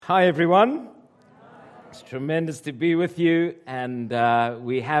Hi, everyone. It's tremendous to be with you, and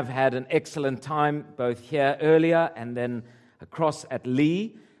we have had an excellent time both here earlier and then across at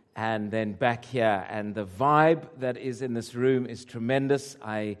Lee and then back here. And the vibe that is in this room is tremendous.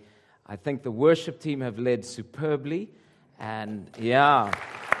 I think the worship team have led superbly, and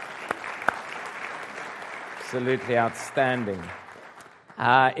absolutely outstanding.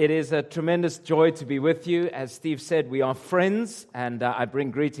 It is a tremendous joy to be with you. As Steve said, we are friends, and I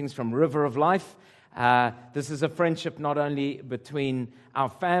bring greetings from River of Life. This is a friendship not only between our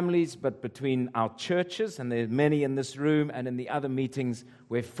families, but between our churches, and there are many in this room and in the other meetings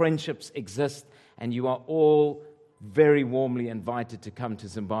where friendships exist, and you are all very warmly invited to come to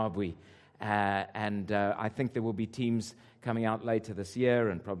Zimbabwe. I think there will be teams coming out later this year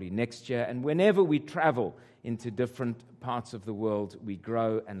and probably next year, and whenever we travel into different parts of the world, we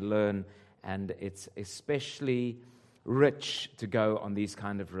grow and learn, and it's especially rich to go on these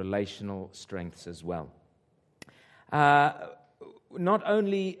kind of relational strengths as well. Not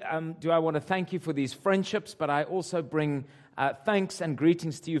only do I want to thank you for these friendships, but I also bring thanks and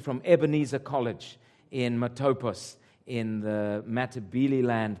greetings to you from Ebenezer College in Matopos in the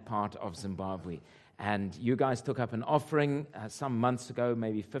Matabeleland part of Zimbabwe. And you guys took up an offering some months ago,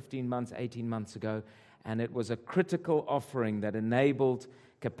 maybe 15 months, 18 months ago, and it was a critical offering that enabled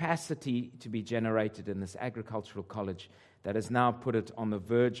capacity to be generated in this agricultural college that has now put it on the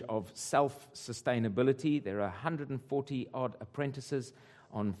verge of self-sustainability. There are 140-odd apprentices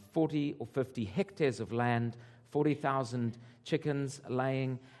on 40 or 50 hectares of land, 40,000 chickens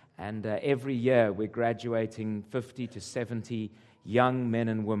laying, and every year we're graduating 50 to 70 young men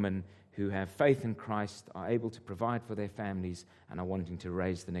and women who have faith in Christ, are able to provide for their families, and are wanting to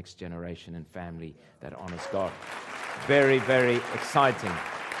raise the next generation and family that honors God. Very, very exciting.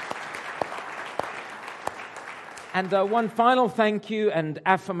 And one final thank you and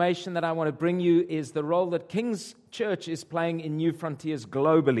affirmation that I want to bring you is the role that King's Church is playing in New Frontiers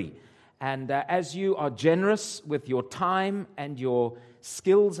globally. And as you are generous with your time and your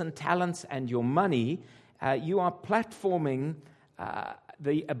skills and talents and your money, you are platforming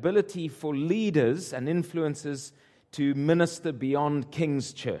the ability for leaders and influencers to minister beyond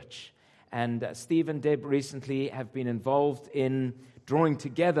King's Church. And Steve and Deb recently have been involved in drawing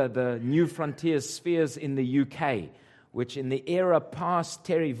together the New Frontiers spheres in the UK, which in the era past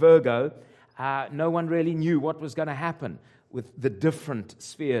Terry Virgo, no one really knew what was going to happen with the different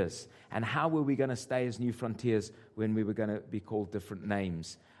spheres, and how were we going to stay as New Frontiers when we were going to be called different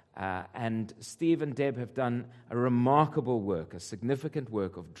names. And Steve and Deb have done a remarkable work, a significant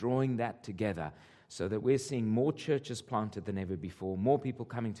work of drawing that together so that we're seeing more churches planted than ever before, more people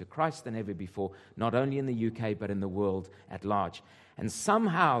coming to Christ than ever before, not only in the UK but in the world at large. And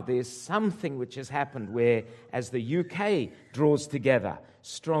somehow there's something which has happened where as the UK draws together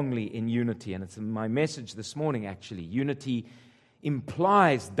strongly in unity, and it's my message this morning actually, unity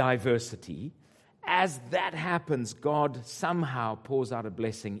implies diversity. As that happens, God somehow pours out a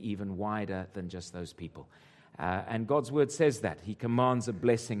blessing even wider than just those people. And God's word says that. He commands a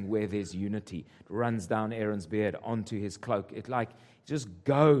blessing where there's unity. It runs down Aaron's beard onto his cloak. It just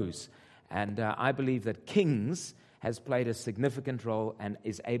goes. And I believe that Kings has played a significant role and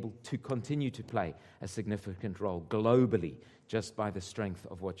is able to continue to play a significant role globally just by the strength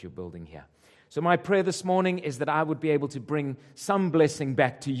of what you're building here. So my prayer this morning is that I would be able to bring some blessing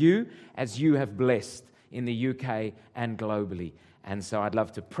back to you as you have blessed in the UK and globally. And so I'd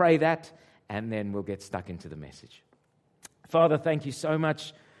love to pray that, and then we'll get stuck into the message. Father, thank you so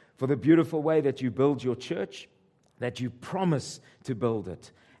much for the beautiful way that you build your church, that you promise to build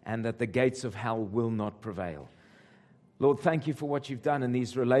it, and that the gates of hell will not prevail. Lord, thank you for what you've done in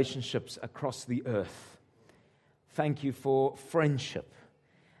these relationships across the earth. Thank you for friendship.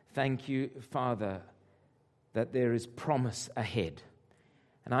 Thank you, Father, that there is promise ahead.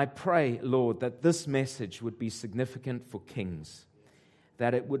 And I pray, Lord, that this message would be significant for Kings,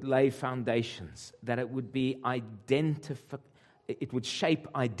 that it would lay foundations, that it would be it would shape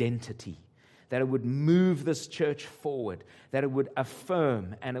identity, that it would move this church forward, that it would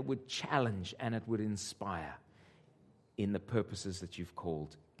affirm and it would challenge and it would inspire in the purposes that you've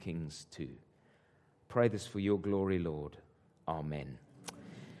called Kings to. Pray this for your glory, Lord. Amen.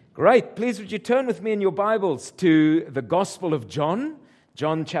 Great. Please would you turn with me in your Bibles to the Gospel of John,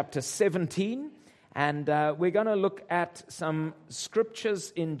 John chapter 17. And we're going to look at some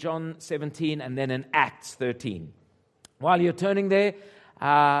scriptures in John 17 and then in Acts 13. While you're turning there,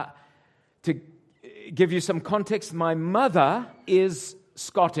 to give you some context, my mother is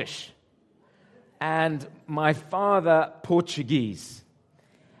Scottish and my father Portuguese.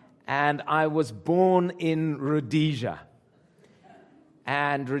 And I was born in Rhodesia.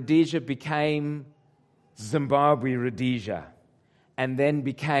 and Rhodesia became Zimbabwe Rhodesia, and then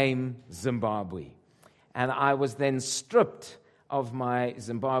became Zimbabwe. And I was then stripped of my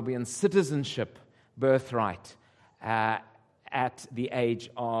Zimbabwean citizenship birthright at the age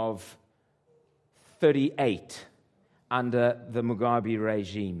of 38 under the Mugabe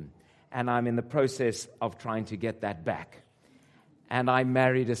regime. And I'm in the process of trying to get that back. And I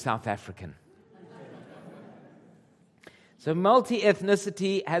married a South African. So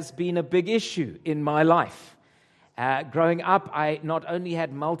multi-ethnicity has been a big issue in my life. Growing up, I not only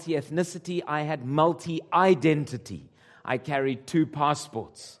had multi-ethnicity, I had multi-identity. I carried 2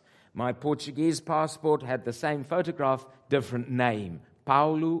 passports. My Portuguese passport had the same photograph, different name.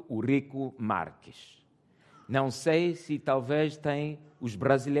 Paulo Urico Marques. Não sei se talvez tem os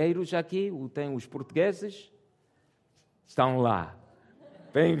brasileiros aqui, ou tem os portugueses. Estão lá.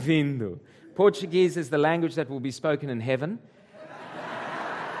 Bem-vindo. Portuguese is the language that will be spoken in heaven.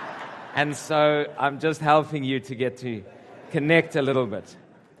 And so I'm just helping you to get to connect a little bit.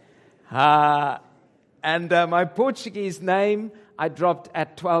 And my Portuguese name I dropped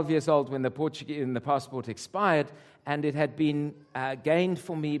at 12 years old when the passport expired, and it had been gained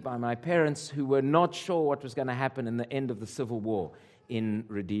for me by my parents, who were not sure what was going to happen in the end of the civil war in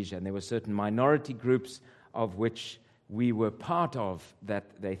Rhodesia. And there were certain minority groups of which we were part of that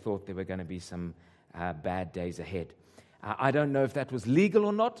they thought there were going to be some bad days ahead. I don't know if that was legal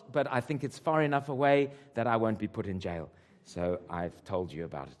or not, but I think it's far enough away that I won't be put in jail. So I've told you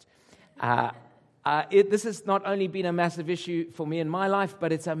about it. This has not only been a massive issue for me in my life,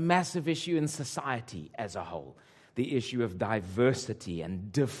 but it's a massive issue in society as a whole. The issue of diversity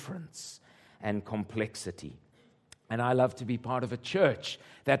and difference and complexity. And I love to be part of a church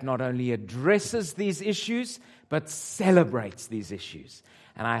that not only addresses these issues, but celebrates these issues.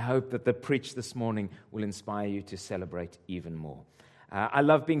 And I hope that the preach this morning will inspire you to celebrate even more. I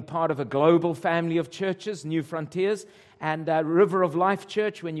love being part of a global family of churches, New Frontiers, and River of Life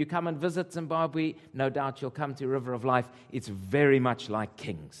Church. When you come and visit Zimbabwe, no doubt you'll come to River of Life. It's very much like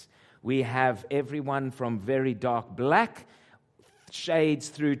Kings. We have everyone from very dark black shades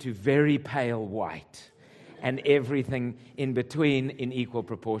through to very pale white, and everything in between in equal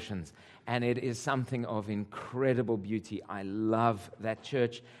proportions. And it is something of incredible beauty. I love that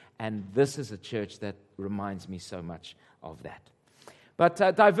church, and this is a church that reminds me so much of that. But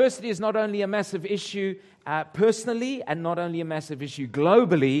diversity is not only a massive issue personally, and not only a massive issue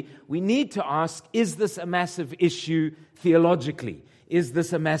globally. We need to ask, is this a massive issue theologically? Is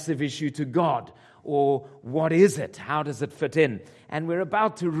this a massive issue to God? Or what is it? How does it fit in? And we're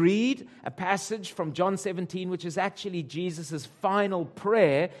about to read a passage from John 17, which is actually Jesus' final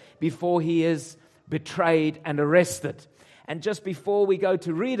prayer before he is betrayed and arrested. And just before we go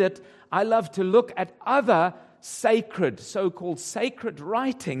to read it, I love to look at other sacred, so-called sacred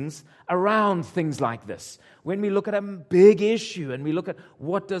writings around things like this. When we look at a big issue and we look at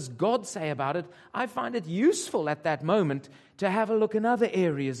what does God say about it, I find it useful at that moment to have a look in other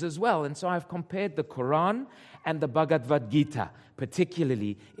areas as well. And so I've compared the Quran and the Bhagavad Gita,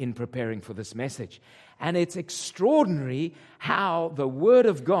 particularly in preparing for this message. And it's extraordinary how the Word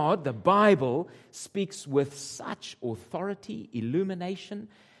of God, the Bible, speaks with such authority, illumination,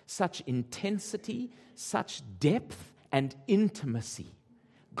 such intensity, such depth and intimacy,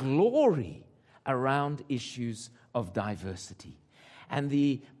 glory around issues of diversity. And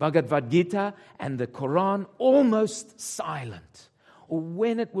the Bhagavad Gita and the Quran almost silent, or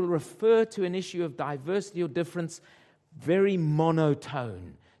when it will refer to an issue of diversity or difference, very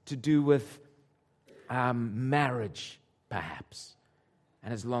monotone, to do with marriage, perhaps.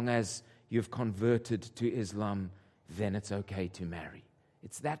 And as long as you've converted to Islam, then it's okay to marry.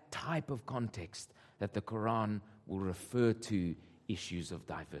 It's that type of context that the Quran will refer to issues of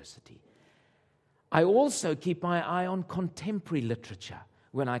diversity. I also keep my eye on contemporary literature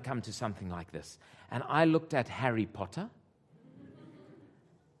when I come to something like this. And I looked at Harry Potter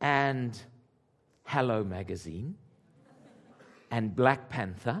and Hello Magazine and Black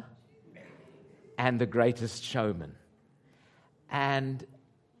Panther and The Greatest Showman. And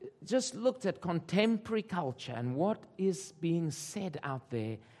just looked at contemporary culture and what is being said out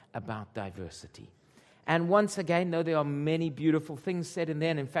there about diversity. And once again, no, there are many beautiful things said in there.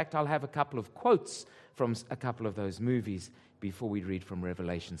 And in fact, I'll have a couple of quotes from a couple of those movies before we read from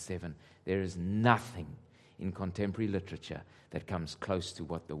Revelation 7. There is nothing in contemporary literature that comes close to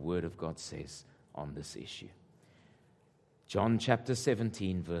what the Word of God says on this issue. John chapter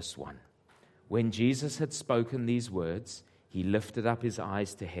 17, verse 1. When Jesus had spoken these words, he lifted up his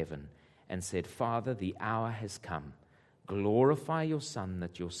eyes to heaven and said, Father, the hour has come. Glorify your Son,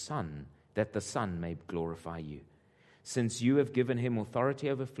 that the Son may glorify you. since you have given him authority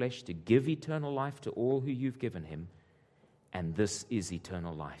over flesh to give eternal life to all who you've given him. And this is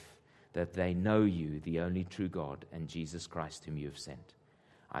eternal life, that they know you, the only true God, and Jesus Christ whom you have sent.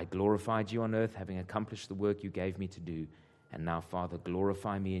 I glorified you on earth, having accomplished the work you gave me to do. And now, Father,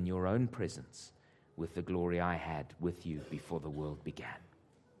 glorify me in your own presence with the glory I had with you before the world began.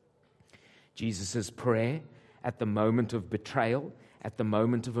 Jesus' prayer at the moment of betrayal, at the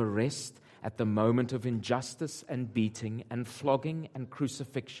moment of arrest, at the moment of injustice and beating and flogging and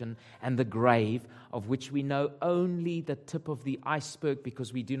crucifixion and the grave, of which we know only the tip of the iceberg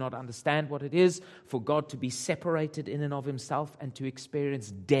because we do not understand what it is for God to be separated in and of himself and to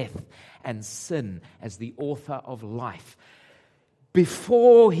experience death and sin as the author of life.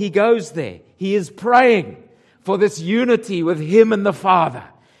 Before he goes there, he is praying for this unity with him and the Father.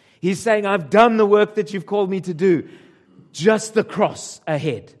 He's saying, I've done the work that you've called me to do. Just the cross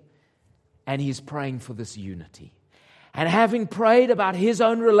ahead. And he's praying for this unity. And having prayed about his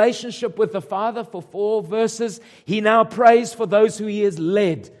own relationship with the Father for 4 verses, he now prays for those who he has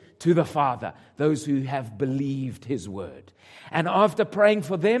led to the Father, those who have believed his word. And after praying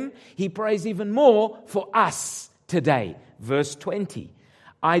for them, he prays even more for us today. Verse 20,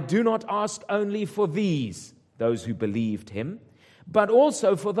 I do not ask only for these, those who believed him, but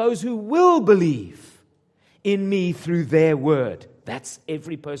also for those who will believe in me through their word. That's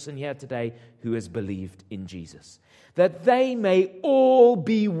every person here today who has believed in Jesus. That they may all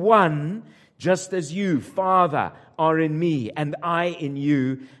be one, just as you, Father, are in me and I in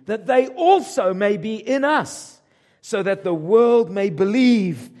you, that they also may be in us, so that the world may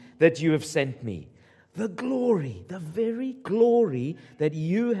believe that you have sent me. The glory, the very glory that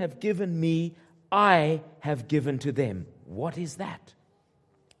you have given me, I have given to them. What is that?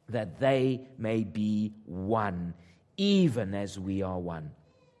 That they may be one, even as we are one.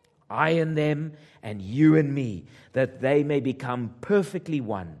 I and them, and you and me, that they may become perfectly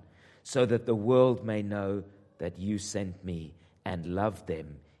one, so that the world may know that you sent me and loved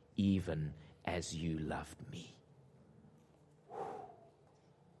them, even as you loved me.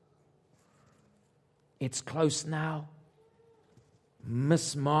 It's close now.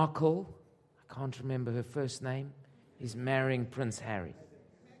 Miss Markle, I can't remember her first name, is marrying Prince Harry.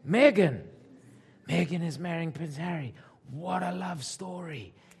 Meghan is marrying Prince Harry. What a love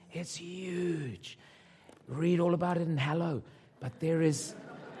story. It's huge. Read all about it in Hello. But there is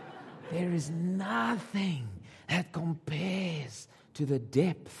nothing that compares to the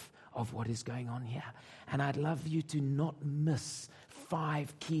depth of what is going on here. And I'd love you to not miss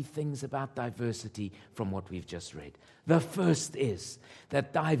 5 key things about diversity from what we've just read. The first is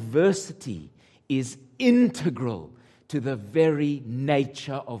that diversity is integral to the very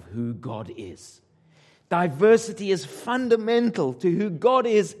nature of who God is. Diversity is fundamental to who God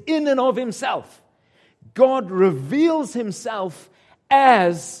is in and of himself. God reveals himself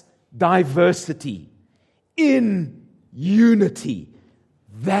as diversity, in unity.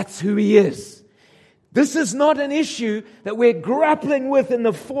 That's who he is. This is not an issue that we're grappling with in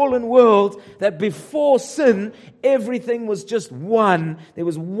the fallen world, that before sin, everything was just one. There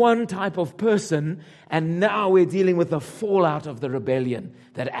was one type of person, and now we're dealing with the fallout of the rebellion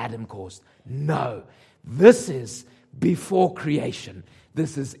that Adam caused. No, this is before creation.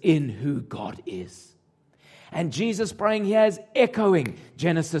 This is in who God is. And Jesus praying here is echoing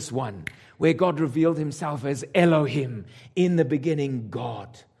Genesis 1, where God revealed himself as Elohim, in the beginning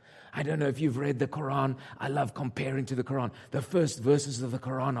God. I don't know if you've read the Quran. I love comparing to the Quran. The first verses of the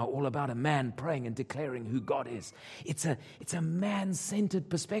Quran are all about a man praying and declaring who God is. It's a man-centered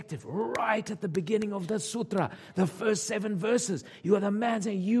perspective right at the beginning of the sutra. The first 7 verses. You are the man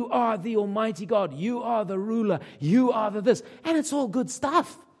saying, you are the Almighty God. You are the ruler. You are the this. And it's all good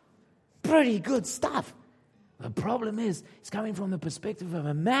stuff. Pretty good stuff. The problem is, it's coming from the perspective of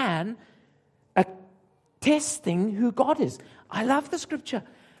a man attesting who God is. I love the scripture.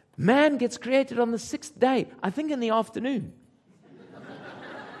 Man gets created on the 6th day, I think in the afternoon.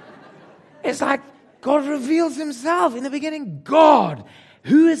 It's like God reveals himself in the beginning. God.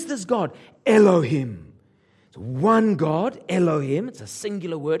 Who is this God? Elohim. It's one God, Elohim. It's a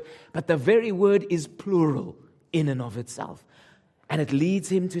singular word, but the very word is plural in and of itself. And it leads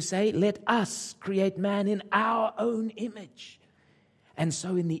him to say, let us create man in our own image. And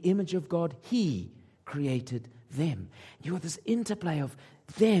so in the image of God, he created them. You have this interplay of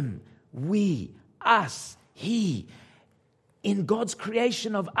them, we, us, he. In God's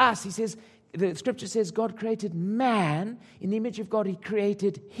creation of us, he says, the scripture says God created man. In the image of God, he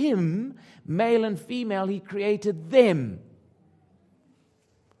created him. Male and female, he created them.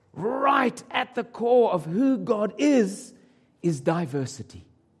 Right at the core of who God is diversity.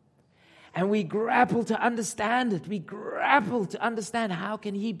 And we grapple to understand it. We grapple to understand how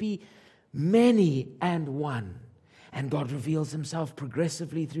can he be many and one. And God reveals himself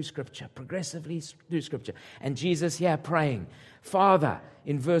progressively through Scripture. And Jesus here praying, Father,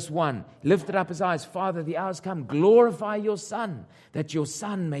 in verse 1, lifted up his eyes, Father, the hour's come, glorify your Son, that your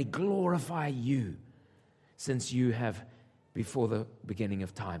Son may glorify you, since you have before the beginning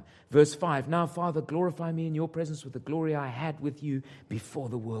of time. Verse 5, now, Father, glorify me in your presence with the glory I had with you before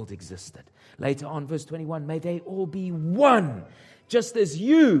the world existed. Later on, verse 21, may they all be one, just as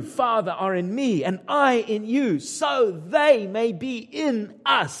you, Father, are in me and I in you, so they may be in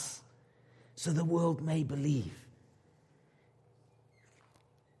us, so the world may believe.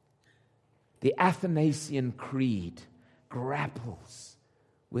 The Athanasian Creed grapples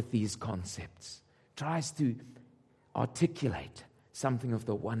with these concepts, tries to articulate something of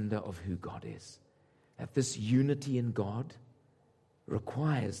the wonder of who God is. That this unity in God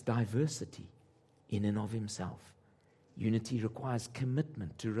requires diversity in and of himself. Unity requires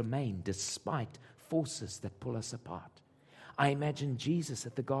commitment to remain despite forces that pull us apart. I imagine Jesus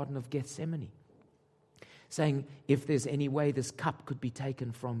at the Garden of Gethsemane saying, if there's any way this cup could be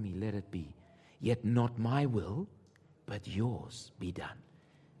taken from me, let it be. Yet not my will, but yours be done.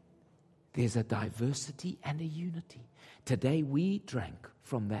 There's a diversity and a unity. Today we drank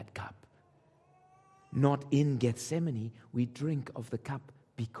from that cup. Not in Gethsemane, we drink of the cup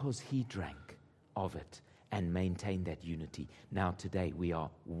because he drank of it and maintained that unity. Now today we are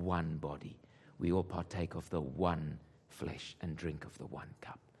one body. We all partake of the one flesh and drink of the one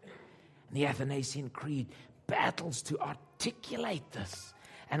cup. And the Athanasian Creed battles to articulate this.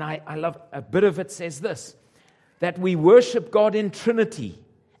 And I love, a bit of it says this, that we worship God in Trinity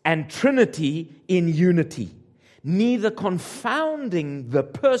and Trinity in unity, neither confounding the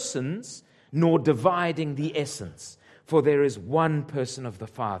persons nor dividing the essence. For there is one person of the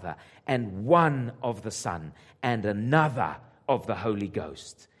Father and one of the Son and another of the Holy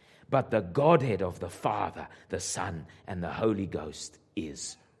Ghost. But the Godhead of the Father, the Son, and the Holy Ghost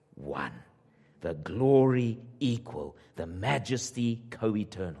is one. The glory equal, the majesty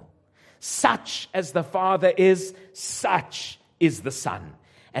co-eternal. Such as the Father is, such is the Son,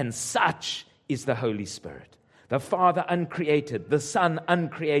 and such is the Holy Spirit. The Father uncreated, the Son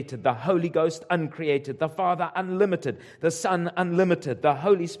uncreated, the Holy Ghost uncreated, the Father unlimited, the Son unlimited, the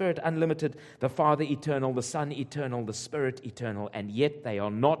Holy Spirit unlimited, the Father eternal, the Son eternal, the Spirit eternal, and yet they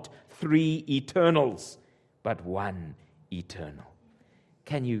are not three eternals, but one eternal.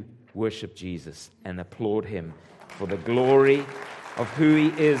 Can you worship Jesus and applaud him for the glory of who he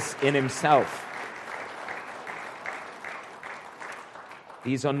is in himself?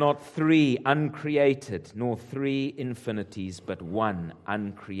 These are not three uncreated, nor three infinities, but one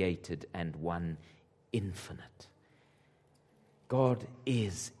uncreated and one infinite. God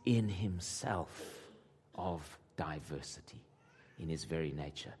is in himself of diversity in his very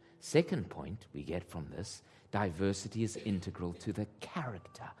nature. Second point we get from this, diversity is integral to the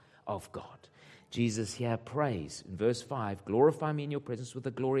character of God. Jesus here prays in verse 5, glorify me in your presence with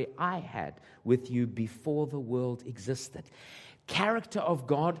the glory I had with you before the world existed. Character of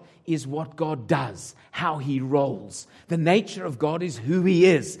God is what God does, how he rolls. The nature of God is who he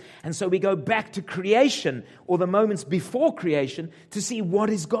is. And so we go back to creation or the moments before creation to see what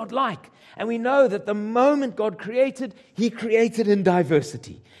is God like. And we know that the moment God created, he created in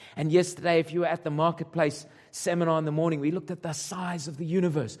diversity. And yesterday, if you were at the marketplace seminar in the morning, we looked at the size of the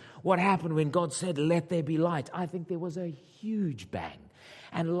universe. What happened when God said, let there be light? I think there was a huge bang.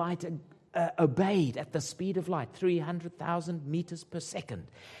 And light obeyed at the speed of light, 300,000 meters per second.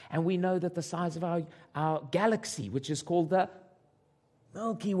 And we know that the size of our galaxy, which is called the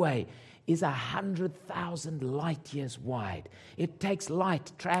Milky Way, is 100,000 light years wide. It takes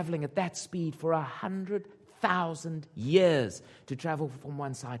light traveling at that speed for 100,000 years to travel from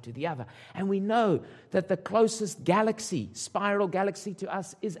one side to the other. And we know that the closest galaxy, spiral galaxy to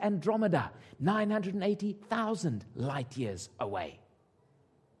us, is Andromeda, 980,000 light years away.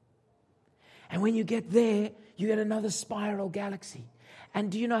 And when you get there, you get another spiral galaxy.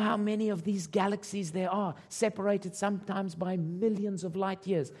 And do you know how many of these galaxies there are, separated sometimes by millions of light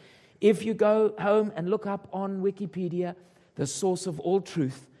years? If you go home and look up on Wikipedia, the source of all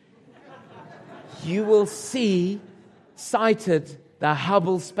truth, you will see cited the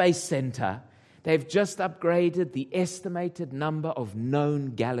Hubble Space Center. They've just upgraded the estimated number of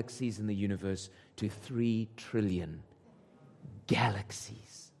known galaxies in the universe to 3 trillion galaxies.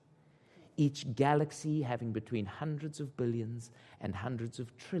 Each galaxy having between hundreds of billions and hundreds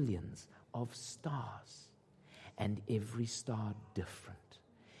of trillions of stars. And every star different.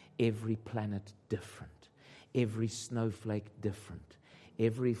 Every planet different. Every snowflake different.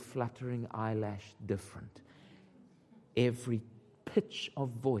 every fluttering eyelash different, every pitch of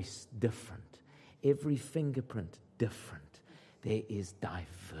voice different, every fingerprint different. There is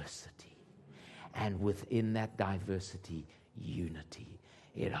diversity. And within that diversity, unity.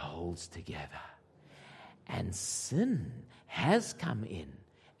 It holds together. And sin has come in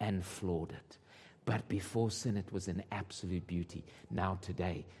and flawed it. But before sin, it was in absolute beauty. Now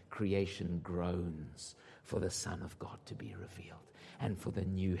today, creation groans for the Son of God to be revealed and for the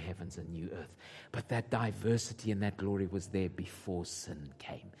new heavens and new earth. But that diversity and that glory was there before sin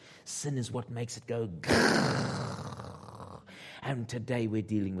came. Sin is what makes it go and today we're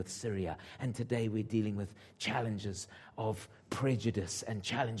dealing with Syria, and today we're dealing with challenges of prejudice and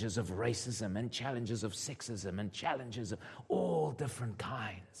challenges of racism and challenges of sexism and challenges of all different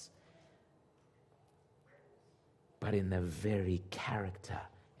kinds. But in the very character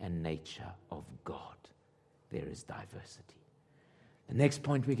and nature of God, there is diversity. The next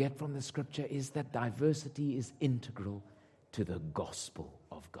point we get from the scripture is that diversity is integral to the gospel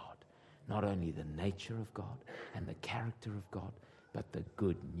of God. Not only the nature of God and the character of God, but the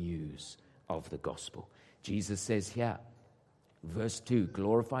good news of the gospel. Jesus says here, verse 2,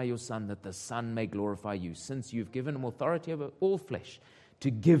 glorify your Son, that the Son may glorify you, since you've given him authority over all flesh to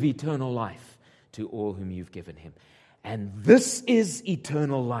give eternal life to all whom you've given him. And this is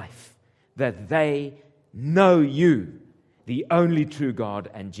eternal life, that they know you, the only true God,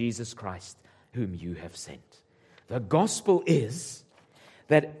 and Jesus Christ, whom you have sent. The gospel is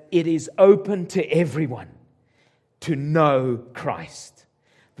that it is open to everyone to know Christ.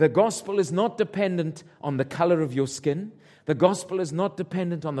 The gospel is not dependent on the color of your skin. The gospel is not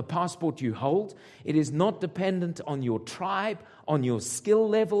dependent on the passport you hold. It is not dependent on your tribe, on your skill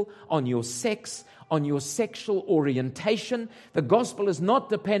level, on your sex, on your sexual orientation. The gospel is not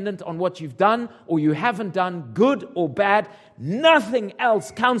dependent on what you've done or you haven't done, good or bad. Nothing else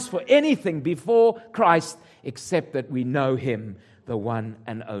counts for anything before Christ except that we know him, the one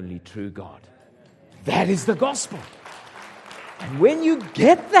and only true God. That is the gospel. And when you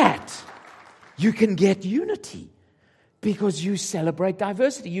get that, you can get unity because you celebrate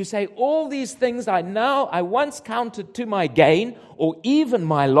diversity. You say, all these things I once counted to my gain or even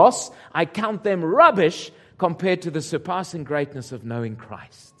my loss, I count them rubbish compared to the surpassing greatness of knowing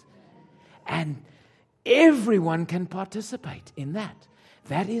Christ. And everyone can participate in that.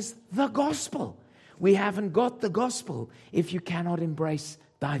 That is the gospel. We haven't got the gospel if you cannot embrace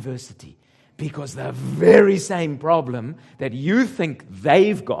diversity. Because the very same problem that you think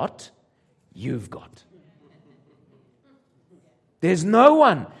they've got, you've got. There's no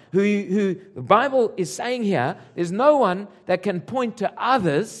one who the Bible is saying here, there's no one that can point to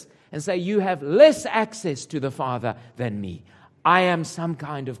others and say, you have less access to the Father than me. I am some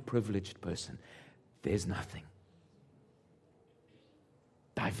kind of privileged person. There's nothing.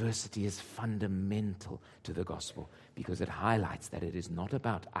 Diversity is fundamental to the gospel because it highlights that it is not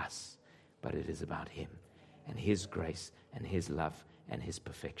about us, but it is about him and his grace and his love and his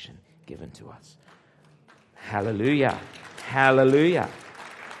perfection given to us. Hallelujah. Hallelujah.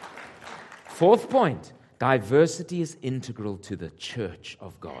 Fourth point, diversity is integral to the church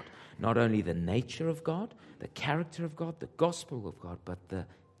of God. Not only the nature of God, the character of God, the gospel of God, but the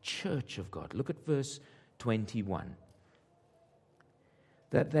church of God. Look at verse 21.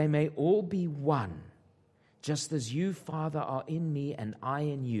 That they may all be one, just as you, Father, are in me and I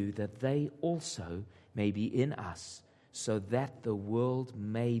in you, that they also may be in us, so that the world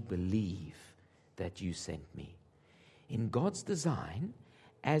may believe that you sent me. In God's design,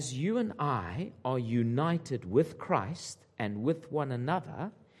 as you and I are united with Christ and with one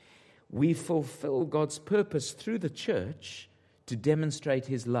another, we fulfill God's purpose through the church to demonstrate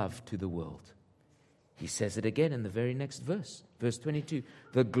his love to the world. He says it again in the very next verse, verse 22.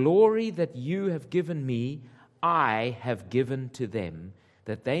 The glory that you have given me, I have given to them,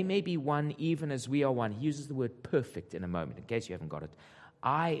 that they may be one even as we are one. He uses the word perfect in a moment, in case you haven't got it.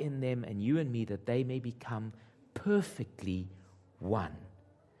 I in them and you in me, that they may become perfectly one,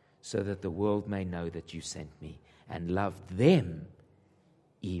 so that the world may know that you sent me and loved them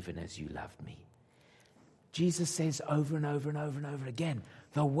even as you loved me. Jesus says over and over and over and over again,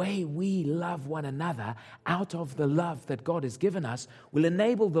 the way we love one another out of the love that God has given us will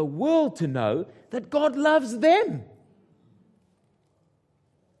enable the world to know that God loves them.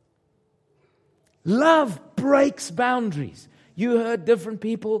 Love breaks boundaries. You heard different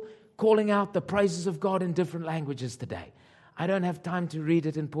people calling out the praises of God in different languages today. I don't have time to read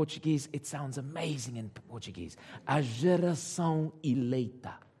it in Portuguese. It sounds amazing in Portuguese. A geração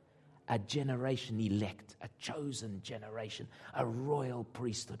eleita. A generation elect, a chosen generation, a royal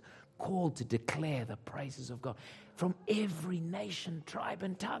priesthood, called to declare the praises of God from every nation, tribe,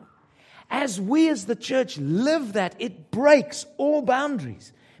 and tongue. As we as the church live that, it breaks all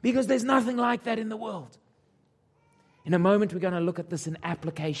boundaries because there's nothing like that in the world. In a moment, we're going to look at this in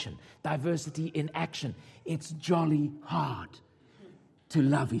application, diversity in action. It's jolly hard to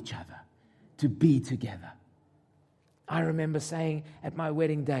love each other, to be together. I remember saying at my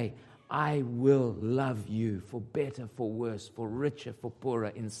wedding day, I will love you for better, for worse, for richer, for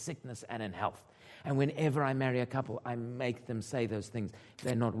poorer, in sickness and in health. And whenever I marry a couple, I make them say those things. If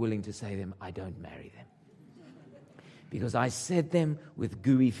they're not willing to say them, I don't marry them. Because I said them with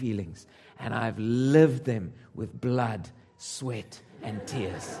gooey feelings, and I've lived them with blood, sweat, and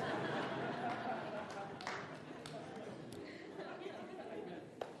tears.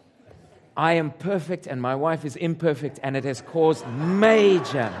 I am perfect and my wife is imperfect, and it has caused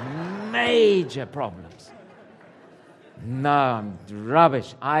major problems. No, I'm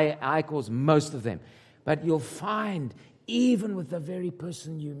rubbish. I cause most of them. But you'll find, even with the very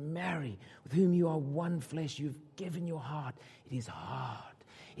person you marry, with whom you are one flesh, you've given your heart, it is hard.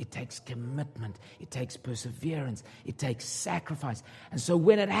 It takes commitment. It takes perseverance. It takes sacrifice. And so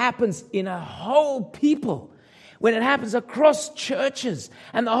when it happens in a whole people, when it happens across churches,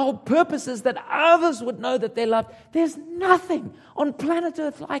 and the whole purpose is that others would know that they're loved, there's nothing on planet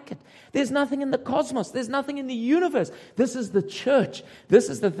Earth like it. There's nothing in the cosmos. There's nothing in the universe. This is the church. This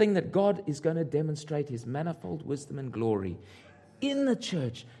is the thing that God is going to demonstrate His manifold wisdom and glory in the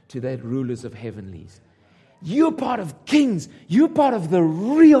church to the rulers of heavenlies. You're part of kings. You're part of the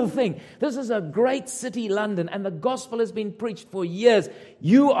real thing. This is a great city, London, and the gospel has been preached for years.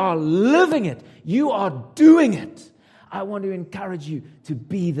 You are living it. You are doing it. I want to encourage you to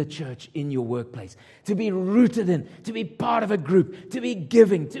be the church in your workplace, to be rooted in, to be part of a group, to be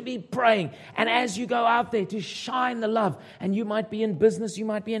giving, to be praying. And as you go out there, to shine the love. And you might be in business, you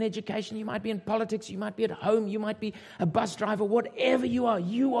might be in education, you might be in politics, you might be at home, you might be a bus driver, whatever you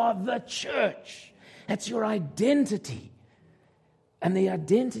are the church. That's your identity. And the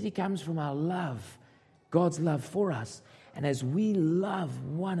identity comes from our love, God's love for us. And as we love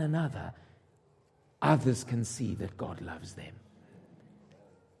one another, others can see that God loves them.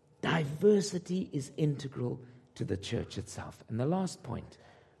 Diversity is integral to the church itself. And the last point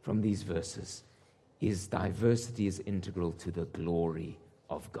from these verses is diversity is integral to the glory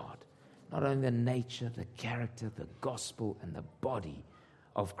of God. Not only the nature, the character, the gospel, and the body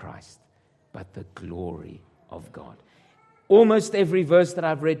of Christ, but the glory of God. Almost every verse that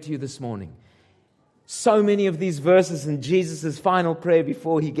I've read to you this morning, so many of these verses in Jesus' final prayer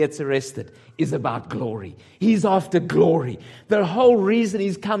before He gets arrested is about glory. He's after glory. The whole reason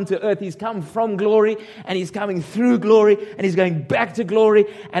He's come to earth, He's come from glory, and He's coming through glory, and He's going back to glory,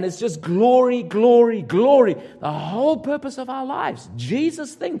 and it's just glory, glory, glory. The whole purpose of our lives,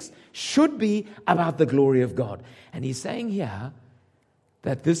 Jesus thinks, should be about the glory of God. And He's saying here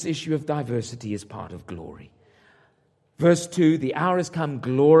that this issue of diversity is part of glory. Verse 2, the hour has come,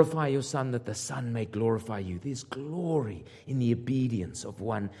 glorify your Son, that the Son may glorify you. There's glory in the obedience of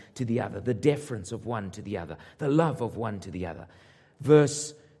one to the other, the deference of one to the other, the love of one to the other.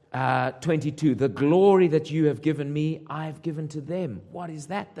 Verse 22, the glory that you have given me, I have given to them. What is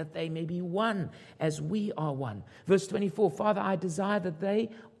that? That they may be one as we are one. Verse 24, Father, I desire that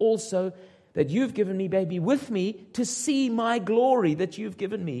they also, that you've given me, may be with me to see my glory that you've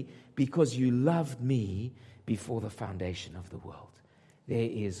given me, because you loved me before the foundation of the world. There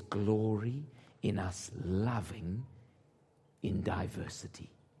is glory in us loving in diversity.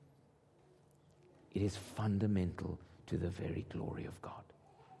 It is fundamental to the very glory of God.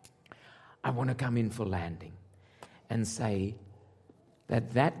 I want to come in for landing and say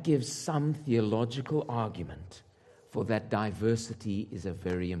that gives some theological argument for that diversity is a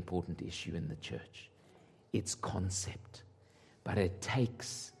very important issue in the church. It's concept, but it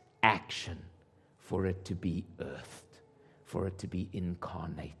takes action for it to be earthed, for it to be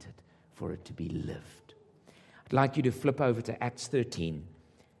incarnated, for it to be lived. I'd like you to flip over to Acts 13,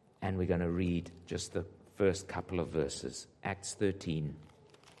 and we're going to read just the first couple of verses. Acts 13,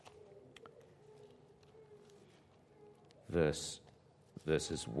 verses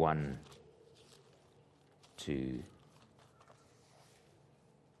 1 to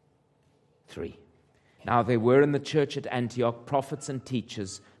 3. Now there were in the church at Antioch prophets and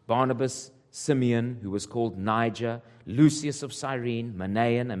teachers, Barnabas, Simeon, who was called Niger, Lucius of Cyrene,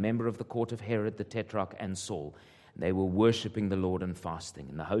 Manaen, a member of the court of Herod the Tetrarch, and Saul. And they were worshiping the Lord and fasting.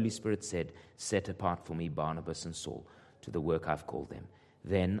 And the Holy Spirit said, set apart for me Barnabas and Saul to the work I've called them.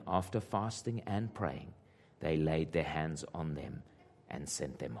 Then, after fasting and praying, they laid their hands on them and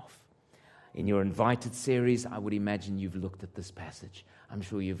sent them off. In your invited series, I would imagine you've looked at this passage. I'm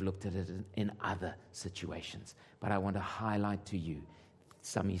sure you've looked at it in other situations. But I want to highlight to you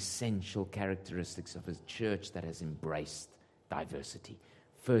some essential characteristics of a church that has embraced diversity.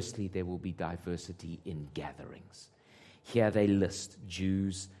 Firstly, there will be diversity in gatherings. Here they list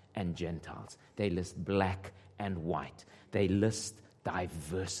Jews and Gentiles. They list black and white. They list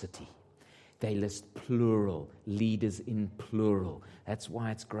diversity. They list plural, leaders in plural. That's why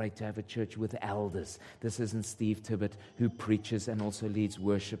it's great to have a church with elders. This isn't Steve Tibbett, who preaches and also leads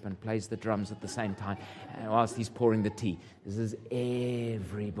worship and plays the drums at the same time whilst he's pouring the tea. This is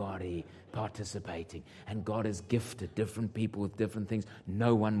everybody participating. And God has gifted different people with different things.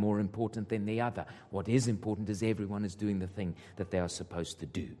 No one more important than the other. What is important is everyone is doing the thing that they are supposed to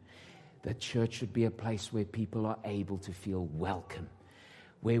do. The church should be a place where people are able to feel welcome,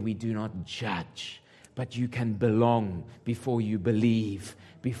 where we do not judge, but you can belong before you believe,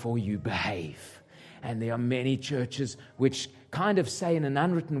 before you behave. And there are many churches which kind of say in an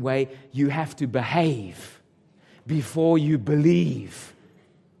unwritten way, you have to behave before you believe.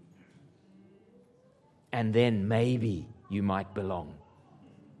 And then maybe you might belong.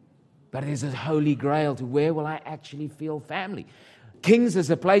 But there's a holy grail to where will I actually feel family. Kings is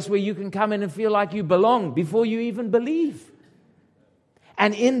a place where you can come in and feel like you belong before you even believe.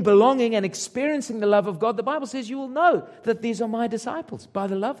 And in belonging and experiencing the love of God, the Bible says you will know that these are my disciples by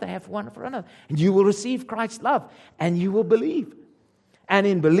the love they have one for another. And you will receive Christ's love and you will believe. And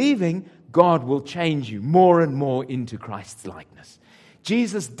in believing, God will change you more and more into Christ's likeness.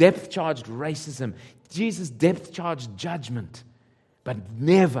 Jesus depth-charged racism. Jesus depth-charged judgment, but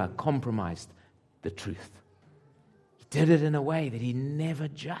never compromised the truth. He did it in a way that he never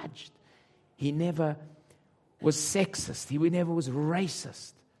judged. He never was sexist. He never was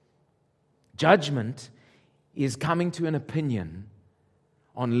racist. Judgment is coming to an opinion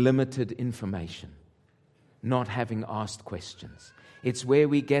on limited information, not having asked questions. It's where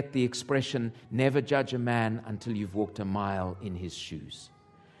we get the expression, never judge a man until you've walked a mile in his shoes.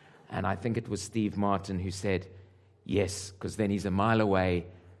 And I think it was Steve Martin who said, yes, because then he's a mile away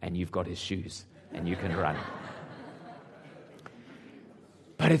and you've got his shoes and you can run.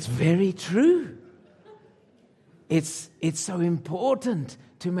 But it's very true. It's so important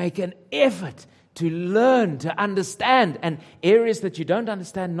to make an effort to learn, to understand, and areas that you don't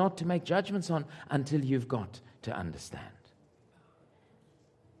understand, not to make judgments on until you've got to understand.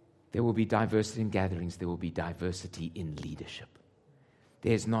 There will be diversity in gatherings. There will be diversity in leadership.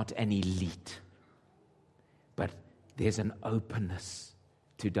 There's not an elite, but there's an openness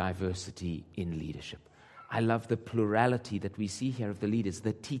to diversity in leadership. I love the plurality that we see here of the leaders,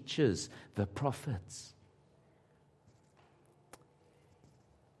 the teachers, the prophets.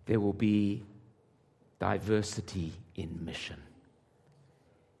 There will be diversity in mission.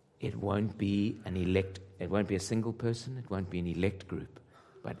 It won't be a single person, it won't be an elect group,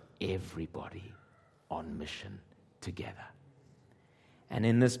 but everybody on mission together. And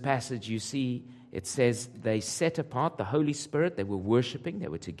in this passage, you see, it says they set apart the Holy Spirit. They were worshiping. They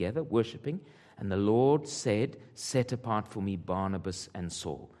were together worshiping. And the Lord said, set apart for me Barnabas and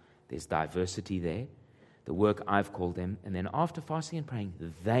Saul. There's diversity there. The work I've called them. And then after fasting and praying,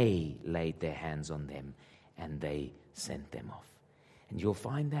 they laid their hands on them and they sent them off. And you'll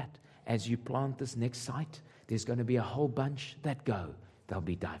find that as you plant this next site, there's going to be a whole bunch that go. There'll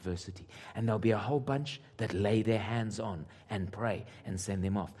be diversity. And there'll be a whole bunch that lay their hands on and pray and send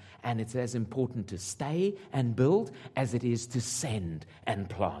them off. And it's as important to stay and build as it is to send and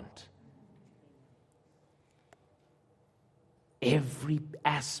plant. Every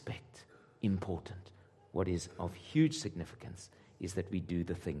aspect important. What is of huge significance is that we do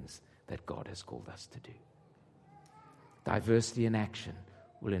the things that God has called us to do. Diversity in action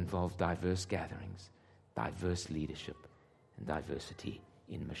will involve diverse gatherings, diverse leadership, and diversity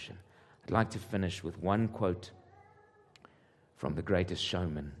in mission. I'd like to finish with one quote from The Greatest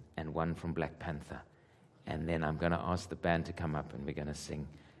Showman and one from Black Panther. And then I'm going to ask the band to come up and we're going to sing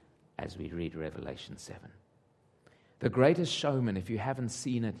as we read Revelation 7. The Greatest Showman, if you haven't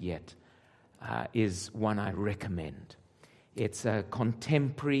seen it yet, is one I recommend. It's a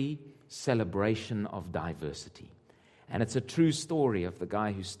contemporary celebration of diversity. And it's a true story of the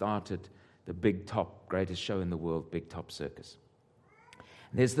guy who started the Big Top, greatest show in the world, Big Top Circus.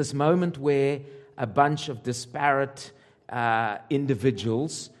 There's this moment where a bunch of disparate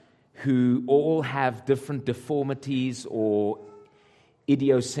individuals who all have different deformities or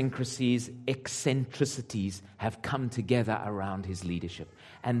idiosyncrasies, eccentricities, have come together around his leadership.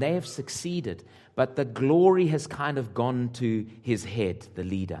 And they have succeeded, but the glory has kind of gone to his head, the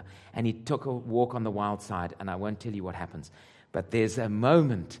leader. And he took a walk on the wild side, and I won't tell you what happens. But there's a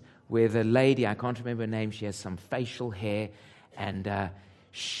moment where the lady, I can't remember her name, she has some facial hair, and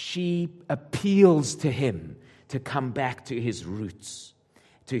she appeals to him to come back to his roots,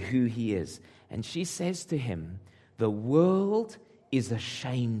 to who he is. And she says to him, the world is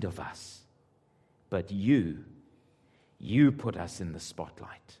ashamed of us, but you put us in the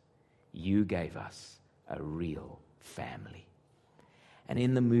spotlight. You gave us a real family. And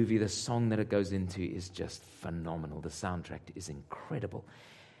in the movie, the song that it goes into is just phenomenal. The soundtrack is incredible.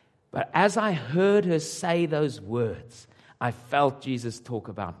 But as I heard her say those words, I felt Jesus talk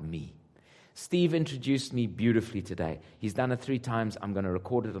about me. Steve introduced me beautifully today. He's done it 3 times. I'm going to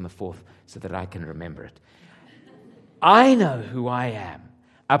record it on the 4th so that I can remember it. I know who I am.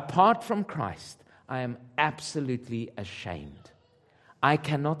 Apart from Christ, I am absolutely ashamed. I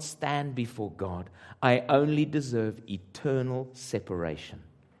cannot stand before God. I only deserve eternal separation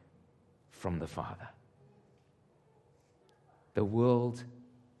from the Father. The world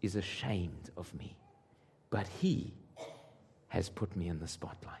is ashamed of me, but He has put me in the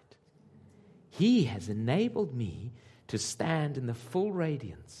spotlight. He has enabled me to stand in the full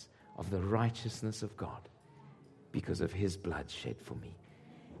radiance of the righteousness of God because of His blood shed for me.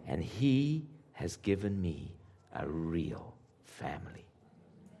 And He has given me a real family.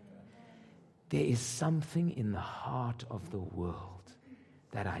 There is something in the heart of the world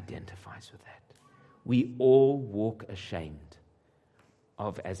that identifies with that. We all walk ashamed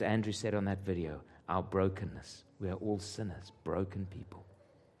of, as Andrew said on that video, our brokenness. We are all sinners, broken people.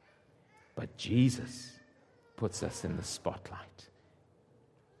 But Jesus puts us in the spotlight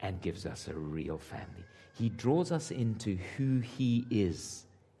and gives us a real family. He draws us into who He is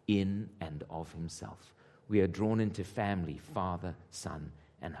in and of Himself. We are drawn into family, Father, Son,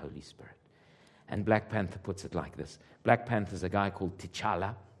 and Holy Spirit. And Black Panther puts it like this. Black Panther is a guy called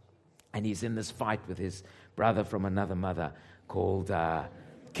T'Challa, and he's in this fight with his brother from another mother called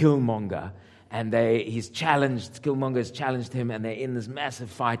Killmonger. And Killmonger has challenged him, and they're in this massive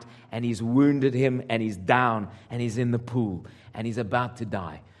fight, and he's wounded him, and he's down, and he's in the pool, and he's about to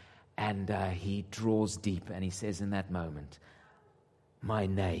die. And he draws deep, and he says in that moment, my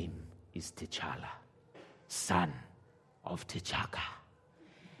name is T'Challa, son of T'Chaka.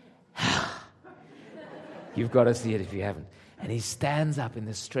 You've got to see it if you haven't. And he stands up in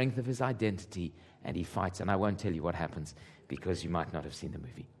the strength of his identity, and he fights. And I won't tell you what happens, because you might not have seen the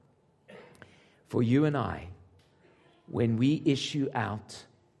movie. For you and I, when we issue out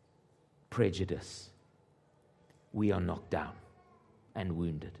prejudice, we are knocked down and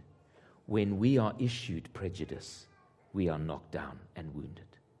wounded. When we are issued prejudice, we are knocked down and wounded.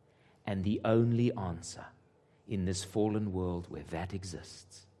 And the only answer in this fallen world where that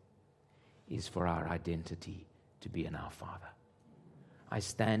exists is for our identity to be in our Father. I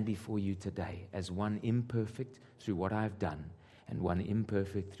stand before you today as one imperfect through what I've done, and one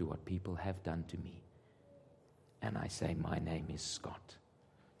imperfect through what people have done to me. And I say, my name is Scott,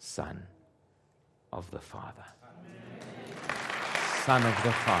 son of the Father. Amen. Son of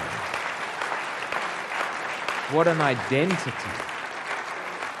the Father. What an identity.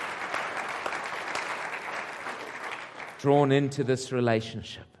 Drawn into this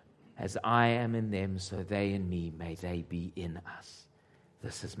relationship. As I am in them, so they in me, may they be in us.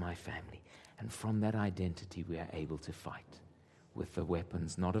 This is my family. And from that identity, we are able to fight with the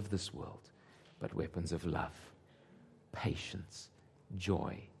weapons, not of this world, but weapons of love, patience,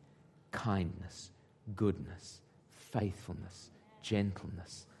 joy, kindness, goodness, faithfulness,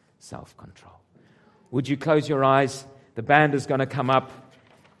 gentleness, self-control. Would you close your eyes? The band is going to come up.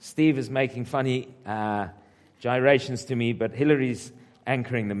 Steve is making funny gyrations to me, but Hillary's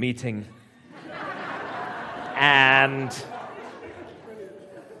anchoring the meeting. And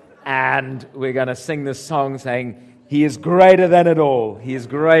we're going to sing this song saying, He is greater than it all. He is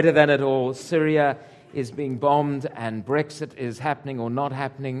greater than it all. Syria is being bombed, and Brexit is happening or not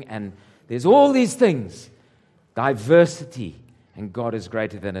happening, and there's all these things. Diversity, and God is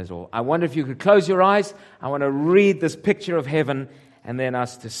greater than it all. I wonder if you could close your eyes. I want to read this picture of heaven, and then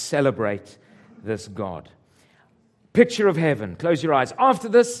us to celebrate this God. Picture of heaven. Close your eyes. After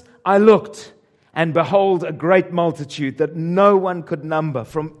this, I looked, and behold, a great multitude that no one could number,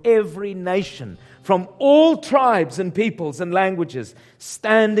 from every nation, from all tribes and peoples and languages,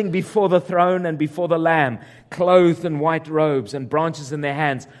 standing before the throne and before the Lamb, clothed in white robes and branches in their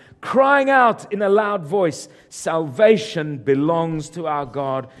hands, crying out in a loud voice, salvation belongs to our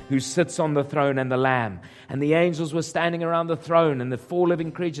God who sits on the throne and the Lamb. And the angels were standing around the throne, and the 4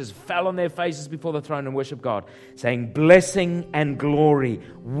 living creatures fell on their faces before the throne and worshiped God, saying, blessing and glory,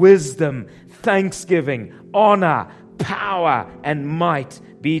 wisdom, thanksgiving, honor, power, and might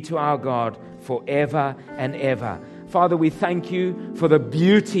be to our God forever and ever. Father, we thank you for the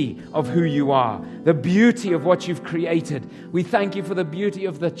beauty of who you are, the beauty of what you've created. We thank you for the beauty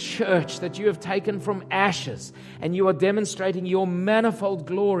of the church that you have taken from ashes, and you are demonstrating your manifold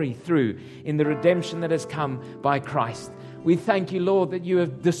glory through in the redemption that has come by Christ. We thank you, Lord, that you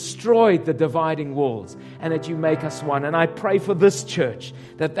have destroyed the dividing walls and that you make us one. And I pray for this church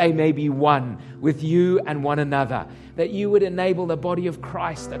that they may be one with you and one another, that you would enable the body of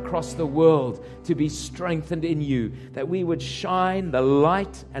Christ across the world to be strengthened in you, that we would shine the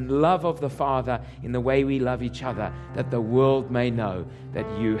light and love of the Father in the way we love each other, that the world may know that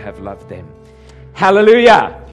you have loved them. Hallelujah!